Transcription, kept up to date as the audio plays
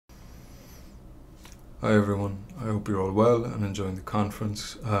Hi everyone, I hope you're all well and enjoying the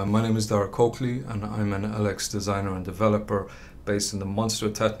conference. My name is Dara Coakley and I'm an LX designer and developer based in the Munster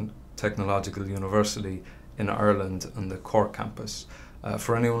Technological University in Ireland and the Cork campus.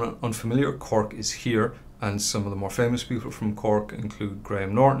 For anyone unfamiliar, Cork is here, and some of the more famous people from Cork include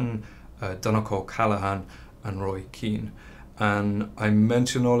Graham Norton, Donnacha O'Callaghan and Roy Keane. And I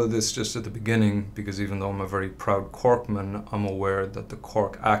mention all of this just at the beginning because even though I'm a very proud Corkman, I'm aware that the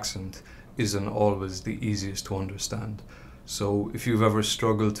Cork accent isn't always the easiest to understand. So if you've ever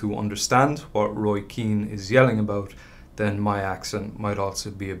struggled to understand what Roy Keane is yelling about, then my accent might also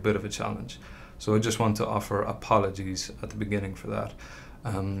be a bit of a challenge. So I just want to offer apologies at the beginning for that.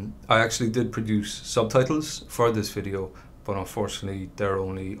 I actually did produce subtitles for this video, but unfortunately they're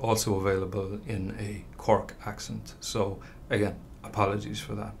only also available in a Cork accent. So again, apologies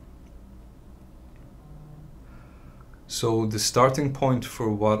for that. So the starting point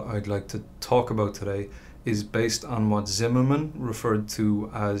for what I'd like to talk about today is based on what Zimmerman referred to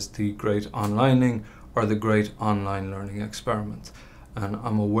as the great onlining or the great online learning experiment. And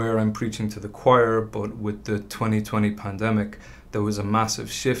I'm aware I'm preaching to the choir, but with the 2020 pandemic, there was a massive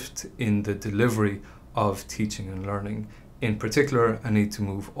shift in the delivery of teaching and learning. In particular, I need to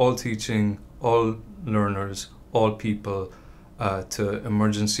move all teaching, all learners, all people to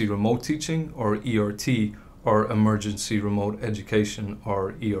emergency remote teaching or ERT, or emergency remote education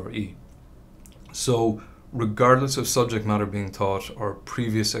or ERE. So regardless of subject matter being taught or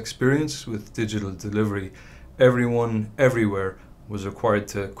previous experience with digital delivery, everyone everywhere was required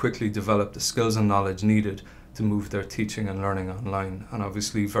to quickly develop the skills and knowledge needed to move their teaching and learning online. And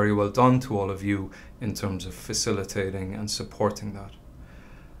obviously very well done to all of you in terms of facilitating and supporting that.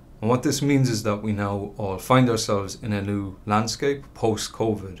 And what this means is that we now all find ourselves in a new landscape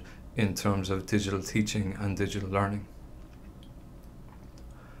post-COVID in terms of digital teaching and digital learning.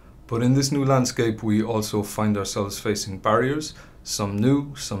 But in this new landscape, we also find ourselves facing barriers, some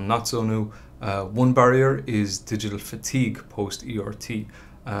new, some not so new. One barrier is digital fatigue post-ERT.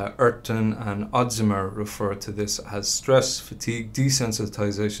 Erton and Odzimer refer to this as stress, fatigue,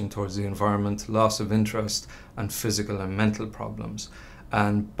 desensitization towards the environment, loss of interest, and physical and mental problems.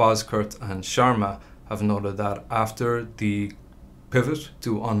 And Boskurt and Sharma have noted that after the pivot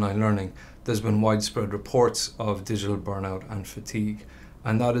to online learning, there's been widespread reports of digital burnout and fatigue,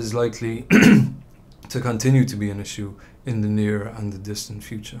 and that is likely to continue to be an issue in the near and the distant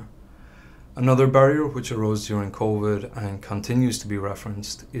future. Another barrier which arose during COVID and continues to be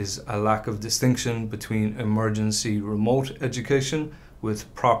referenced is a lack of distinction between emergency remote education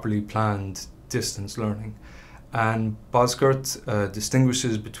with properly planned distance learning. And Boskurt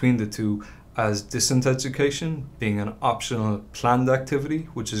distinguishes between the two as distant education being an optional planned activity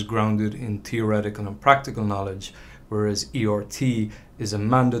which is grounded in theoretical and practical knowledge, whereas ERT is a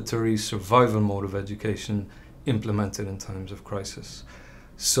mandatory survival mode of education implemented in times of crisis.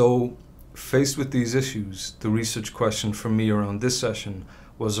 So faced with these issues, the research question for me around this session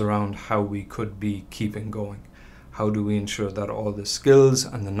was around how we could be keeping going. How do we ensure that all the skills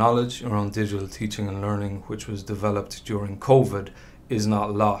and the knowledge around digital teaching and learning which was developed during COVID is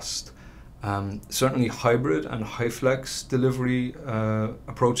not lost? Certainly hybrid and high flex delivery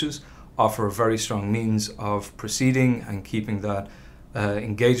approaches offer a very strong means of proceeding and keeping that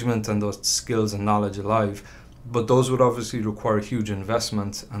engagement and those skills and knowledge alive, but those would obviously require huge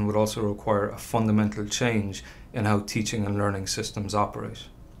investment and would also require a fundamental change in how teaching and learning systems operate.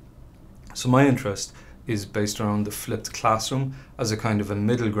 So my interest is based around the flipped classroom as a kind of a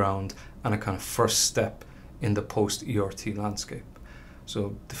middle ground and a kind of first step in the post-ERT landscape.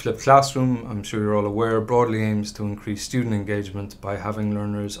 So the flipped classroom, I'm sure you're all aware, broadly aims to increase student engagement by having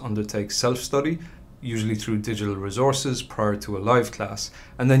learners undertake self-study, usually through digital resources prior to a live class,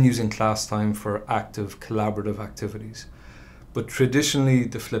 and then using class time for active collaborative activities. But traditionally,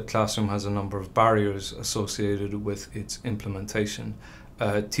 the flipped classroom has a number of barriers associated with its implementation.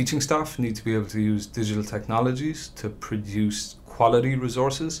 Teaching staff need to be able to use digital technologies to produce quality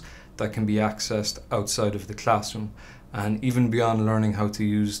resources that can be accessed outside of the classroom. And even beyond learning how to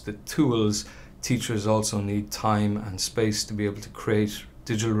use the tools, teachers also need time and space to be able to create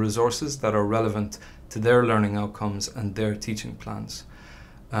digital resources that are relevant to their learning outcomes and their teaching plans.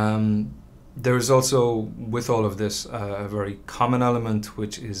 There is also, with all of this, a very common element,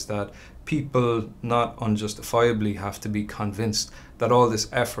 which is that people not unjustifiably have to be convinced that all this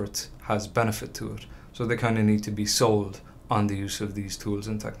effort has benefit to it. So they kind of need to be sold on the use of these tools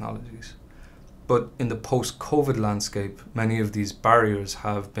and technologies. But in the post-COVID landscape, many of these barriers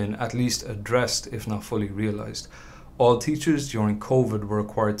have been at least addressed, if not fully realized. All teachers during COVID were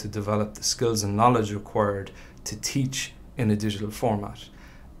required to develop the skills and knowledge required to teach in a digital format.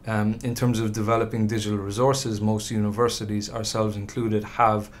 In terms of developing digital resources, most universities, ourselves included,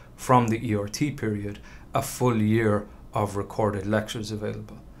 have, from the ERT period, a full year of recorded lectures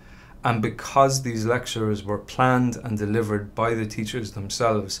available. And because these lectures were planned and delivered by the teachers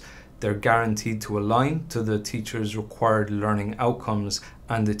themselves, they're guaranteed to align to the teachers' required learning outcomes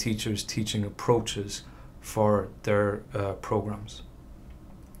and the teachers' teaching approaches for their programs.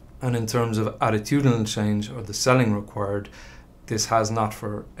 And in terms of attitudinal change or the selling required, this has, not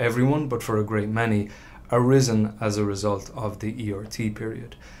for everyone, but for a great many, arisen as a result of the ERT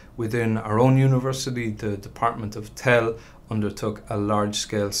period. Within our own university, the Department of TEL undertook a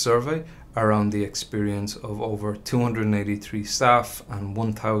large-scale survey around the experience of over 283 staff and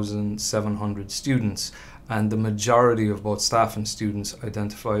 1,700 students, and the majority of both staff and students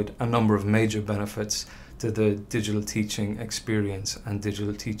identified a number of major benefits to the digital teaching experience and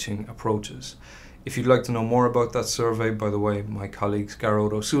digital teaching approaches. If you'd like to know more about that survey, by the way, my colleagues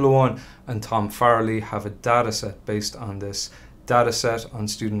Garrod O'Sullivan and Tom Farley have a dataset based on this dataset on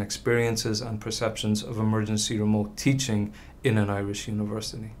student experiences and perceptions of emergency remote teaching in an Irish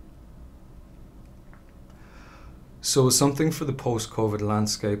university. So, as something for the post-COVID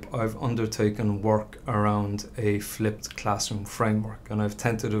landscape, I've undertaken work around a flipped classroom framework, and I've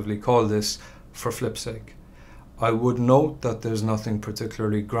tentatively called this for flip's sake. I would note that there's nothing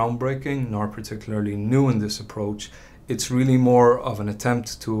particularly groundbreaking nor particularly new in this approach. It's really more of an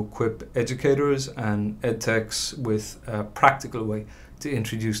attempt to equip educators and edtechs with a practical way to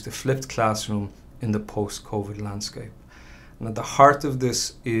introduce the flipped classroom in the post-COVID landscape. And at the heart of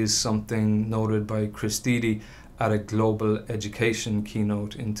this is something noted by Chris Deedy at a global education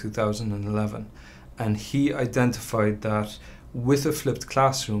keynote in 2011. And he identified that with a flipped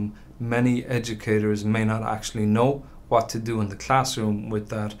classroom, many educators may not actually know what to do in the classroom with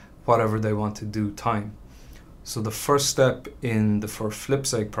that whatever they want to do time. So the first step in the for flip's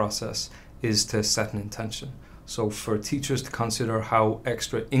sake process is to set an intention. So for teachers to consider how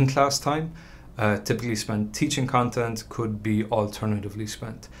extra in-class time typically spent teaching content could be alternatively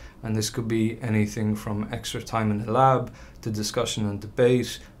spent. And this could be anything from extra time in the lab to discussion and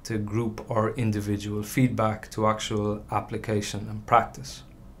debate to group or individual feedback to actual application and practice.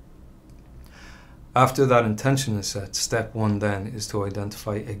 After that intention is set, step one then is to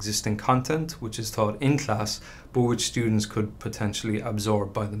identify existing content which is taught in class but which students could potentially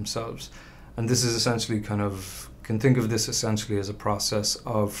absorb by themselves. And this is essentially can think of this essentially as a process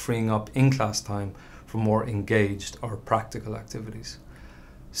of freeing up in-class time for more engaged or practical activities.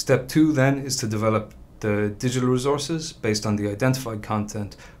 Step two then is to develop the digital resources based on the identified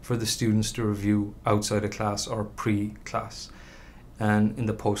content for the students to review outside of class or pre-class. And in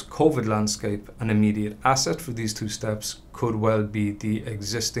the post-COVID landscape, an immediate asset for these two steps could well be the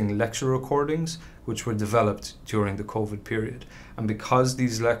existing lecture recordings which were developed during the COVID period. And because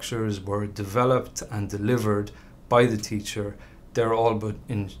these lectures were developed and delivered by the teacher, they're all but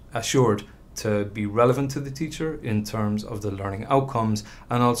assured to be relevant to the teacher in terms of the learning outcomes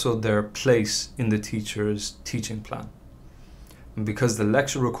and also their place in the teacher's teaching plan. And because the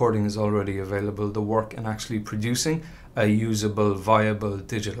lecture recording is already available, the work in actually producing a usable, viable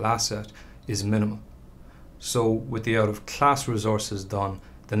digital asset is minimal. So with the out-of-class resources done,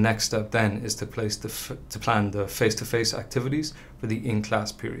 the next step then is to plan the face-to-face activities for the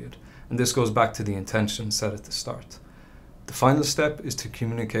in-class period. And this goes back to the intention set at the start. The final step is to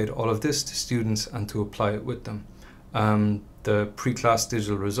communicate all of this to students and to apply it with them. The pre-class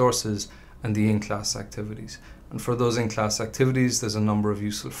digital resources and the in-class activities. And for those in-class activities, there's a number of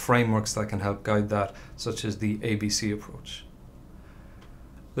useful frameworks that can help guide that, such as the ABC approach.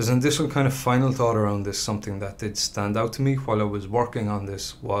 There's an additional final thought around this. Something that did stand out to me while I was working on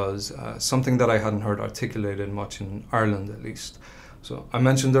this was something that I hadn't heard articulated much in Ireland, at least. So I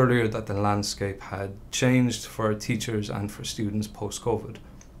mentioned earlier that the landscape had changed for teachers and for students post-COVID.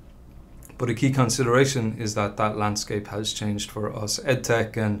 But a key consideration is that that landscape has changed for us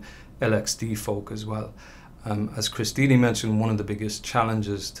EdTech and LXD folk as well. As Chris Deedy mentioned, one of the biggest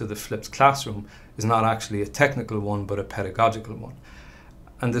challenges to the flipped classroom is not actually a technical one, but a pedagogical one.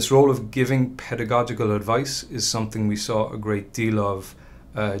 And this role of giving pedagogical advice is something we saw a great deal of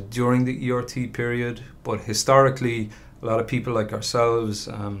during the ERT period, but historically, a lot of people like ourselves,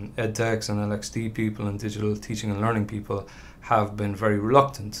 EdTechs and LXD people and digital teaching and learning people have been very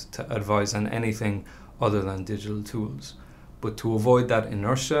reluctant to advise on anything other than digital tools. But to avoid that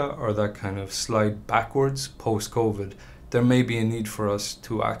inertia or that slide backwards post-COVID, there may be a need for us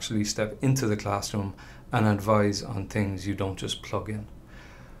to actually step into the classroom and advise on things you don't just plug in.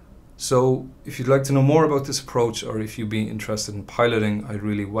 So if you'd like to know more about this approach, or if you'd be interested in piloting, I'd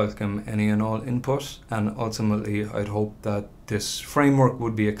really welcome any and all input, and ultimately I'd hope that this framework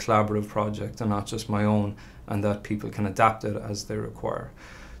would be a collaborative project and not just my own, and that people can adapt it as they require.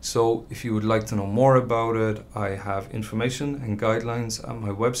 So if you would like to know more about it, I have information and guidelines at my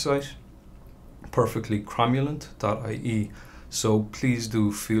website, perfectlycromulant.ie. So please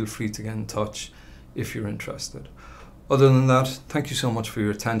do feel free to get in touch if you're interested. Other than that, thank you so much for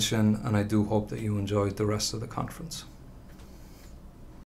your attention, and I do hope that you enjoyed the rest of the conference.